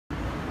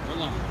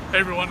Hey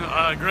everyone,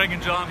 Greg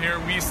and John here.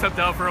 We stepped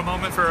out for a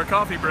moment for a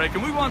coffee break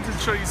and we wanted to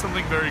show you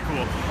something very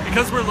cool.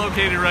 Because we're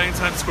located right in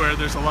Times Square,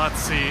 there's a lot to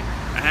see,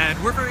 and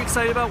we're very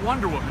excited about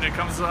Wonder Woman. It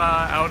comes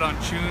out on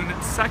June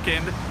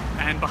 2nd,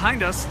 and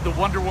behind us, the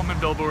Wonder Woman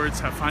billboards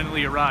have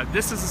finally arrived.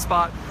 This is a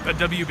spot that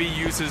WB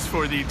uses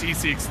for the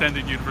DC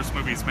Extended Universe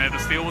movies. Man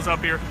of Steel was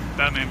up here,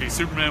 Batman v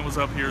Superman was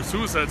up here,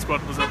 Suicide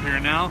Squad was up here,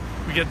 and now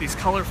we get these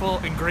colorful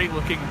and great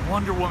looking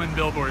Wonder Woman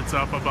billboards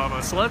up above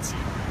us. So let's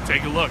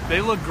take a look.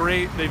 They look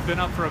great. They've been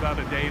up for about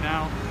a day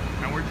now,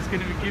 and we're just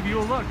going to give you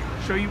a look,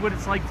 show you what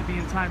it's like to be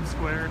in Times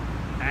Square,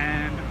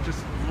 and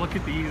just look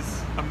at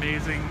these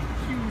amazing,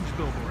 huge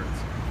billboards.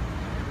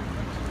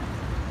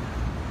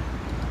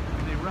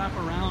 And they wrap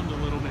around a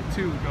little bit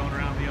too, going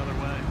around the other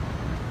way.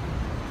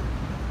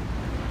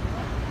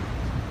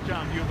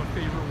 John, do you have a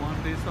favorite one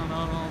based on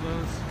all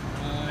those?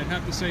 I'd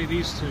have to say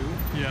these two.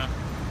 Yeah.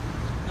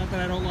 Not that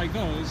I don't like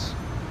those,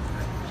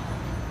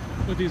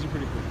 but these are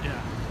pretty cool. Yeah.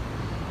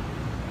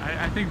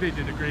 I think they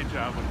did a great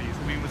job with these.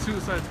 I mean, with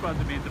Suicide Squad,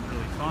 they made them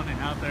really fun and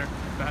out there.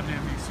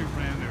 Batman v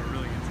Superman, they were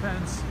really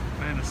intense.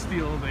 Man of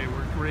Steel, they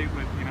were great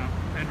with, you know,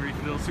 Henry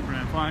Cavill,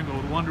 Superman flying. But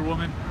with Wonder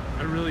Woman,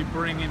 they're really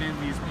bringing in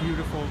these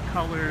beautiful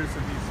colors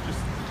and these just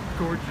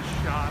gorgeous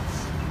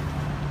shots.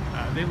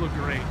 They look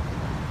great.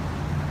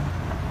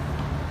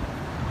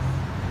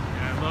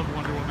 Yeah, I love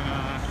Wonder Woman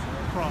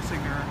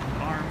crossing her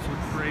arms with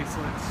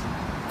bracelets.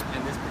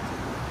 And this particular.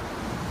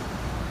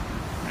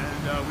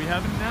 And we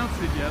haven't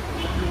announced it yet, but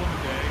Wonder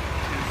Woman Day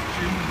is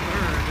June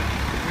 3rd.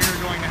 We are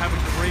going to have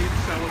a great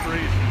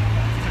celebration.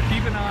 So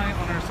keep an eye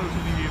on our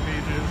social media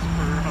pages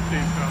for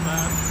updates about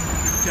that.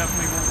 You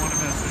definitely won't want to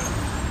miss it.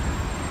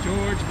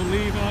 George,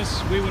 believe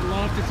us, we would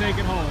love to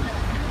take it home.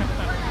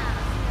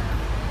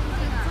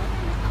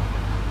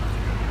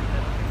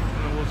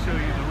 So we'll show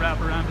you the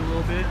wraparound a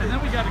little bit, and then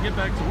we got to get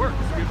back to work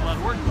because we have a lot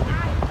of work to do.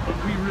 But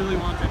we really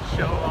want to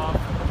show off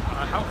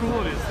how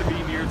cool it is to be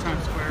near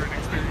Times Square and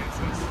experience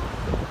this.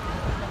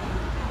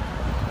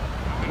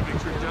 Make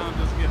sure John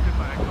doesn't get hit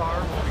by a car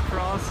while we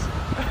cross.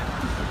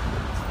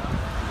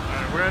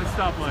 Alright, we're at a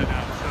stoplight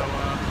now, so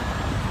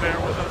bear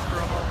with us for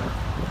a moment.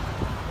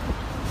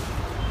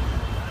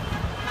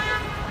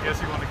 I guess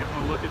you want to get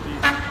a look at the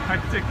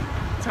hectic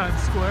Times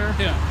Square?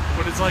 Yeah.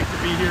 What it's like to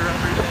be here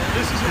every day.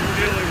 This is a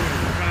really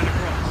weird kind of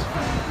cross.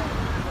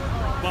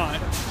 But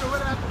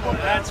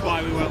that's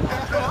why we went long.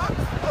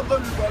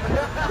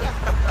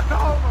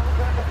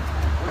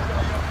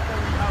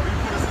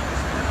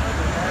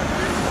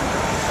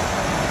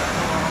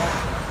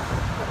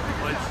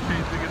 Lights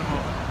changing in a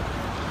moment.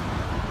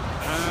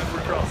 And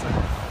we're crossing.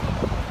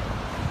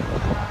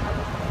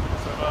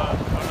 So I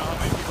don't know how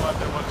many people out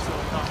there watch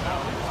Silicon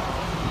Valley.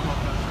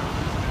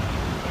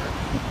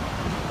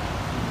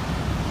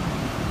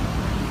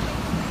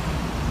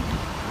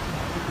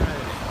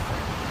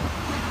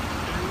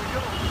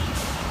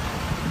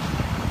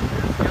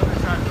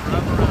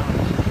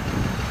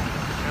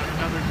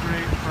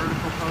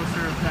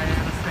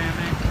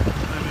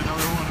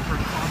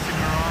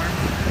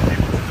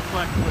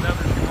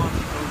 Whatever she wants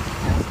with those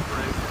awesome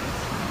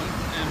bracelets.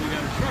 And we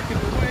got a truck in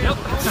the way. Yep.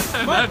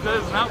 That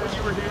is not what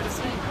you were here to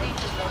see.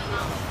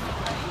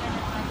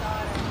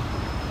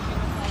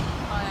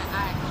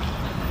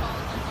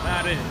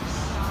 That is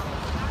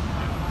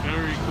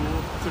very cool.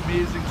 It's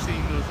amazing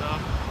seeing those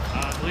up.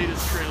 The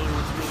latest trailer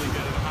was really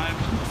good. I'm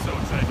so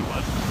excited to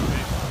watch the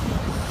movie.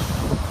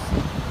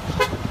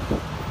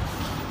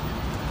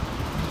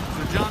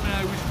 So John and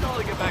I, we should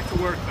probably get back to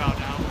work about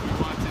now, but we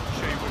wanted to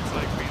show you what it's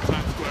like to be in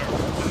Times Square.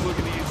 And look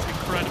at these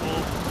incredible,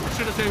 or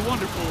should I say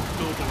wonderful,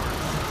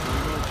 billboards. We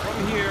go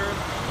from here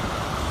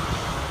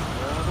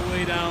all the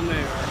way down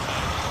there,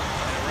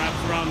 and it wraps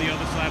around the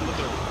other side of the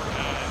building.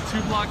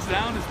 2 blocks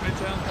down is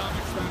Midtown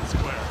Times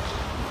Square.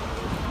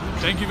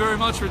 Thank you very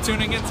much for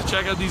tuning in to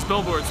check out these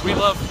billboards. We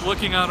love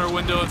looking out our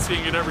window and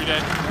seeing it every day.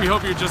 We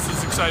hope you're just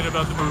as excited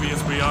about the movie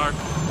as we are.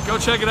 Go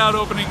check it out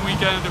opening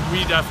weekend.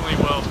 We definitely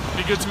will.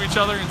 Be good to each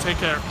other and take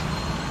care.